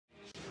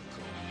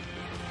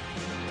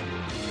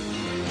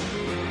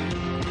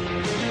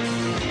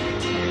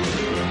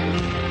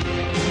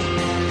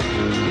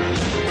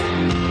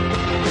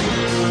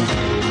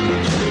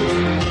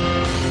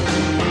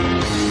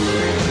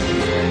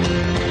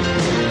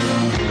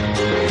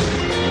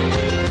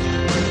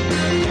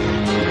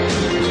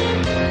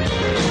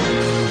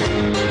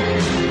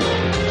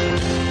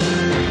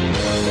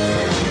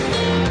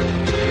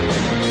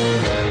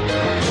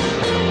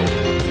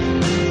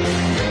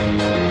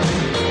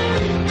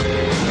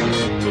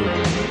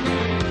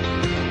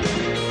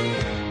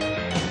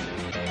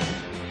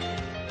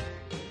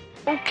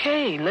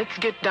let's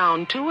get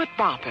down to it,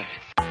 boppers.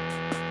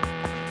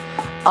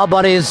 Oh,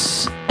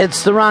 buddies,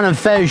 it's the Ron and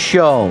Fez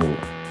show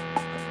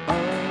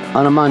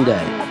on a Monday.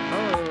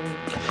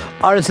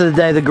 Artist of the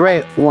day, the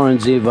great Warren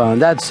Zevon.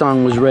 That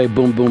song was Ray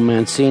Boom Boom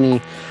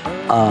Mancini,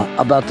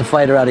 about the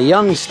fighter out of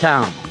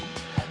Youngstown,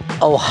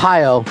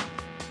 Ohio,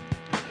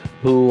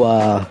 who,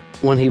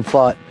 when he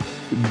fought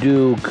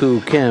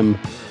Dooku Kim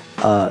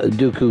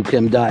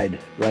died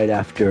right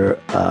after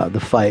the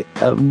fight.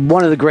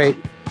 One of the great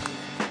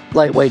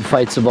lightweight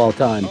fights of all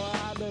time.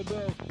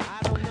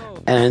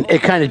 And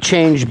it kind of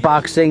changed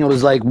boxing. It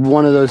was like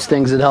one of those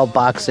things that helped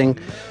boxing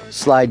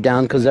slide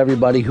down because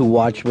everybody who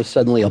watched was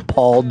suddenly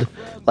appalled.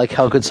 Like,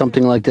 how could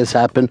something like this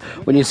happen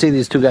when you see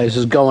these two guys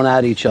just going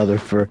at each other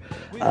for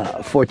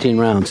 14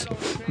 rounds?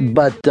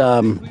 But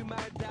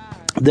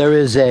there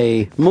is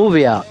a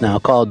movie out now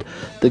called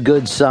The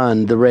Good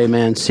Son, the Ray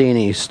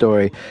Mancini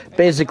story,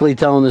 basically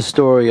telling the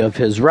story of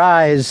his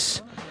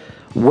rise,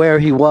 where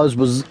he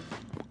was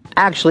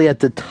actually at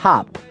the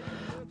top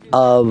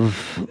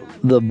of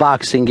the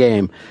boxing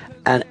game,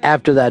 and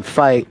after that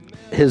fight,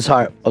 his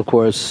heart, of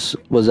course,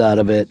 was out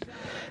of it,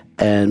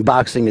 and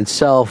boxing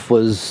itself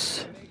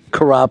was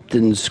corrupt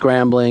and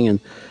scrambling,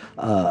 and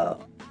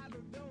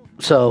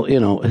so, you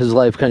know, his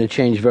life kind of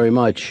changed very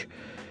much.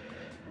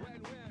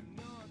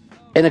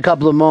 In a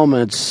couple of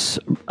moments,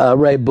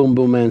 Ray Boom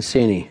Boom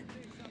Mancini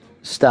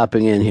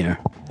stopping in here.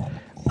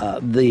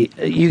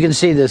 You can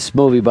see this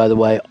movie, by the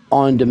way,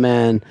 on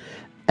demand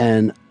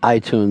and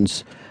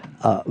iTunes.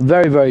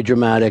 Very, very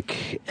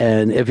dramatic.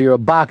 And if you're a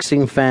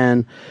boxing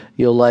fan,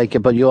 you'll like it,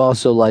 but you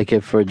also like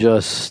it for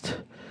just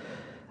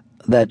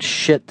that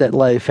shit that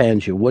life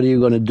hands you. What are you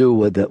going to do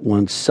with it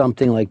when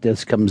something like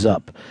this comes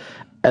up?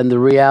 And the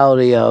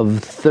reality of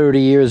 30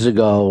 years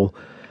ago,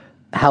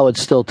 how it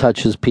still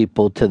touches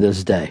people to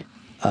this day.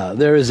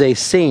 There is a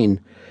scene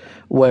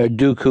where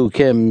Dooku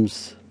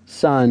Kim's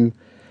son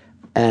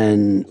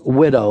and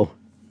widow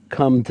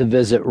come to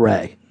visit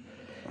Ray.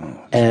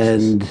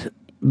 And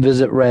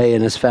visit Ray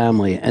and his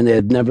family, and they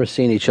had never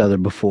seen each other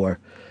before.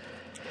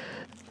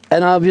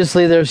 And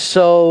obviously they're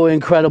so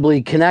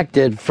incredibly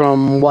connected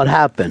from what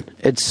happened.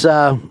 It's,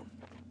 like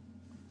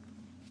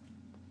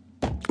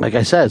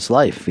I said, it's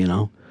life, you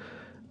know.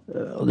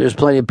 There's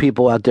plenty of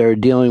people out there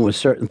dealing with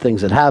certain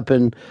things that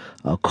happen,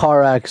 a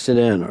car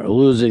accident or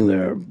losing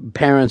their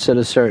parents at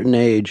a certain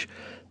age.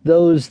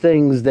 Those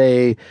things,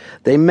 they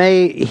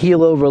may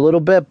heal over a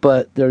little bit,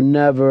 but they're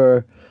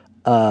never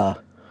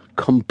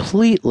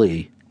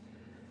completely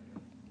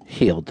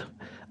healed,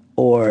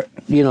 or,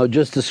 you know,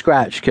 just a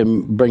scratch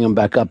can bring them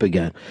back up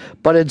again.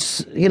 But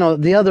it's, you know,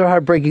 the other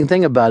heartbreaking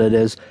thing about it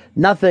is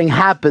nothing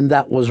happened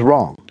that was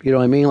wrong. You know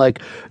what I mean?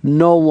 Like,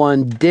 no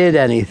one did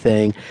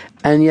anything,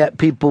 and yet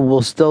people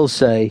will still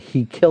say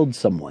he killed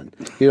someone.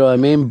 You know what I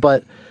mean?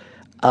 But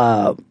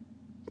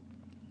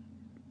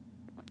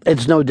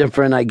it's no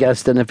different, I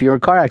guess, than if you're in a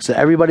car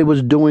accident. Everybody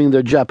was doing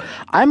their job.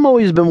 I've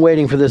always been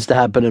waiting for this to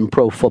happen in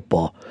pro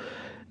football,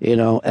 you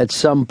know, at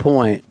some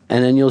point.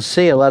 And then you'll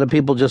see a lot of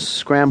people just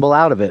scramble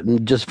out of it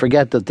and just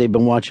forget that they've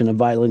been watching a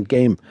violent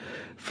game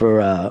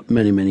for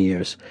many, many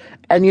years.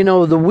 And, you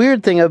know, the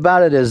weird thing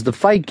about it is the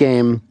fight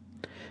game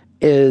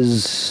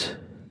is,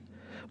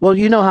 well,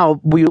 you know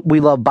how we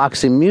love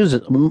boxing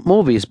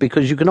movies,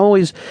 because you can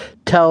always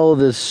tell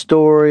the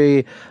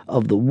story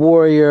of the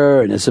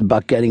warrior, and it's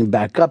about getting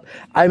back up.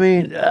 I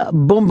mean,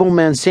 Boom Boom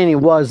Mancini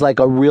was like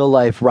a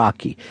real-life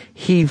Rocky.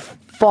 He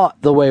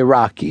fought the way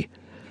Rocky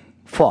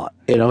fought.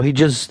 You know, he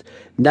just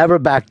never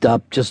backed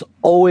up, just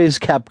always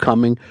kept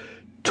coming,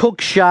 took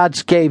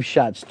shots, gave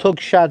shots, took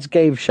shots,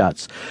 gave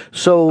shots.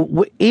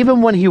 So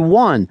even when he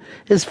won,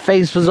 his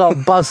face was all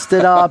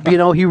busted up. You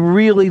know, he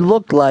really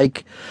looked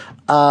like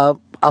a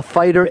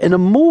fighter in a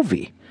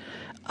movie.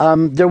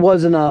 There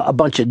wasn't a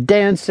bunch of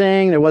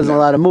dancing. There wasn't a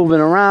lot of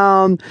moving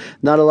around,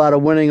 not a lot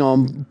of winning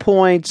on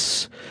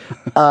points.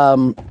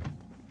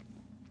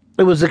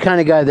 It was the kind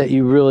of guy that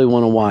you really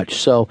want to watch.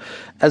 So,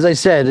 as I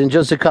said, in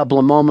just a couple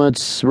of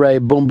moments, Ray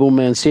Boom Boom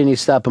Mancini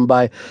stopping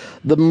by.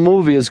 The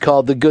movie is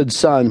called The Good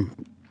Son,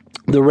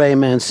 the Ray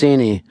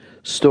Mancini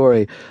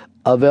story,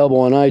 available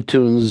on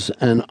iTunes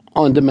and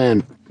on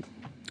demand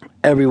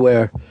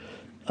everywhere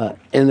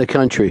in the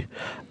country.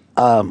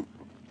 Thank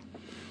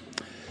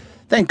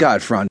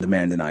God for on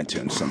demand and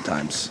iTunes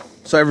sometimes,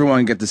 so everyone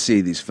can get to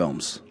see these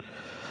films.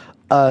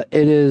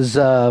 It is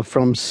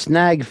from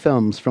Snag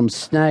Films.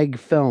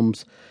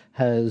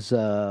 Has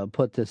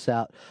put this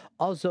out.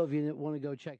 Also, if you want to go check